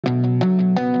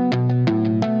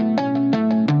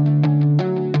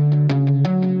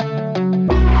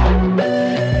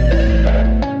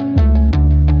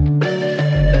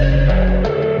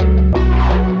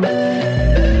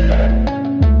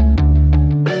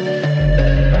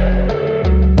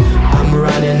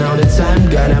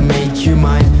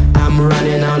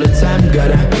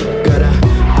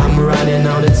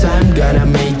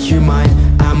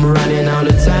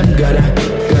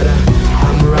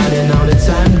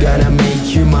gotta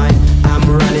make you mine. I'm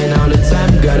running all the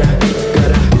time, gotta.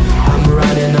 I'm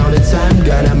running all the time,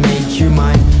 gotta make you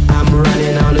mine. I'm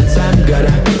running all the time,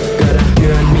 gotta. You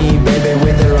and me, baby,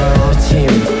 with the royal team.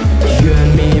 You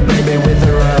and me, baby, with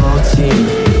the royal team.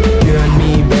 You and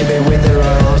me, baby, with the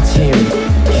royal team.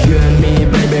 You and me,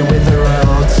 baby, with the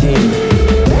royal team.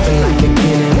 Living like a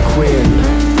king and queen.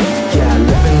 Yeah,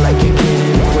 living like a king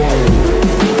and queen.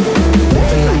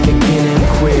 Living like a king and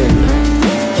queen.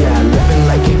 Yeah, living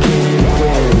like a king and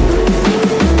queen.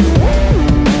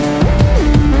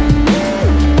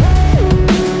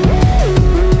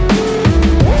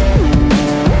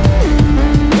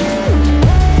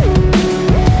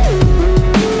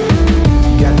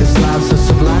 Got this love so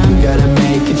sublime, gotta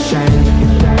make it shine.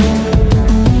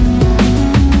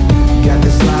 Got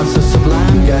this love so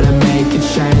sublime, gotta make it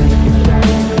shine.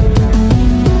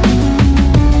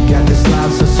 Got this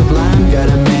love so sublime,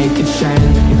 gotta make it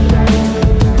shine.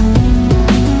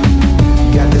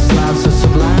 Got this love so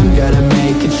sublime, gotta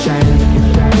make it shine.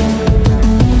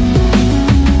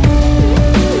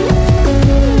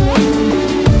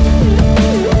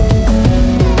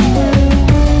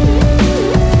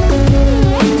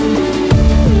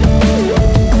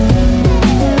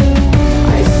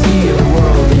 I see the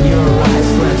world in your eyes,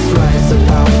 let's rise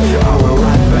above our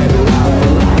life, baby, love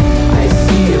alive. I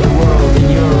see the world in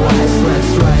your eyes,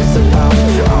 let's rise above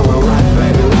our life,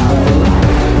 baby, love alive.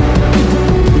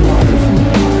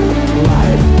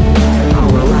 Life,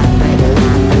 our life, baby,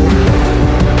 love alive.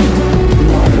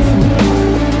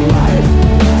 Life,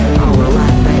 our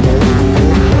life, baby, love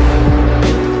alive.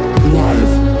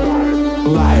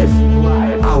 Life,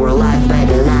 our life,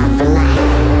 baby, love alive.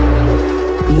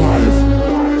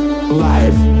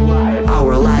 Life,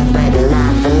 our life, baby,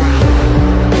 love alive.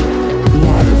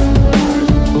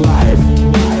 Life,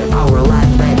 our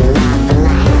life, baby, love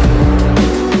alive.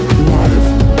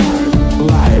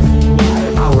 Life,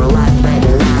 our life,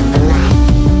 baby, love alive.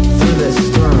 Through the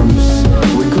storms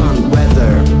we can't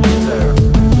weather.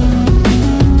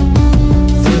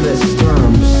 Through the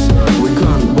storms we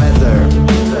can't weather.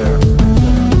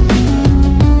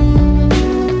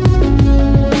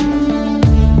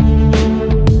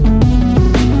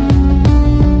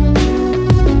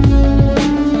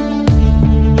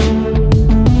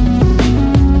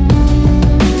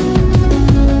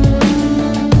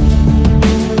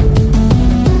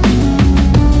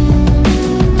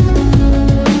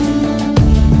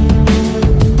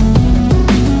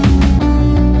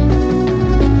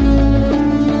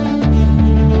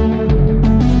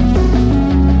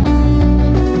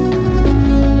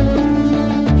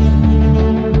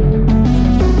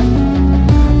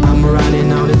 I'm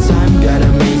running all the time,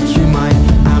 gotta make you mine.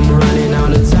 I'm running all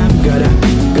the time, gotta.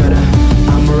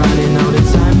 I'm running all the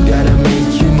time, gotta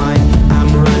make you mine.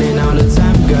 I'm running all the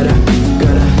time, gotta.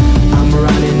 I'm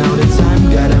running all the time,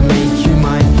 gotta make you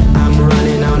mine. I'm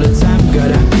running all the time,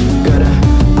 gotta.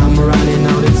 I'm running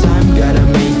all the time, gotta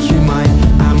make you mine.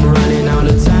 I'm running all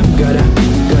the time, gotta.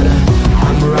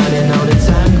 I'm running all the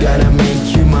time, gotta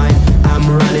make you mine. I'm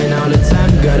running all the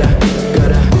time, gotta.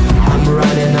 I'm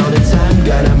running all the time,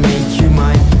 gotta make you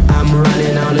mine. I'm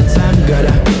running all the time,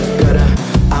 gotta.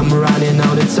 I'm running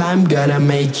all the time, gotta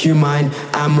make you mine.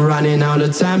 I'm running all the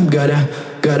time, gotta.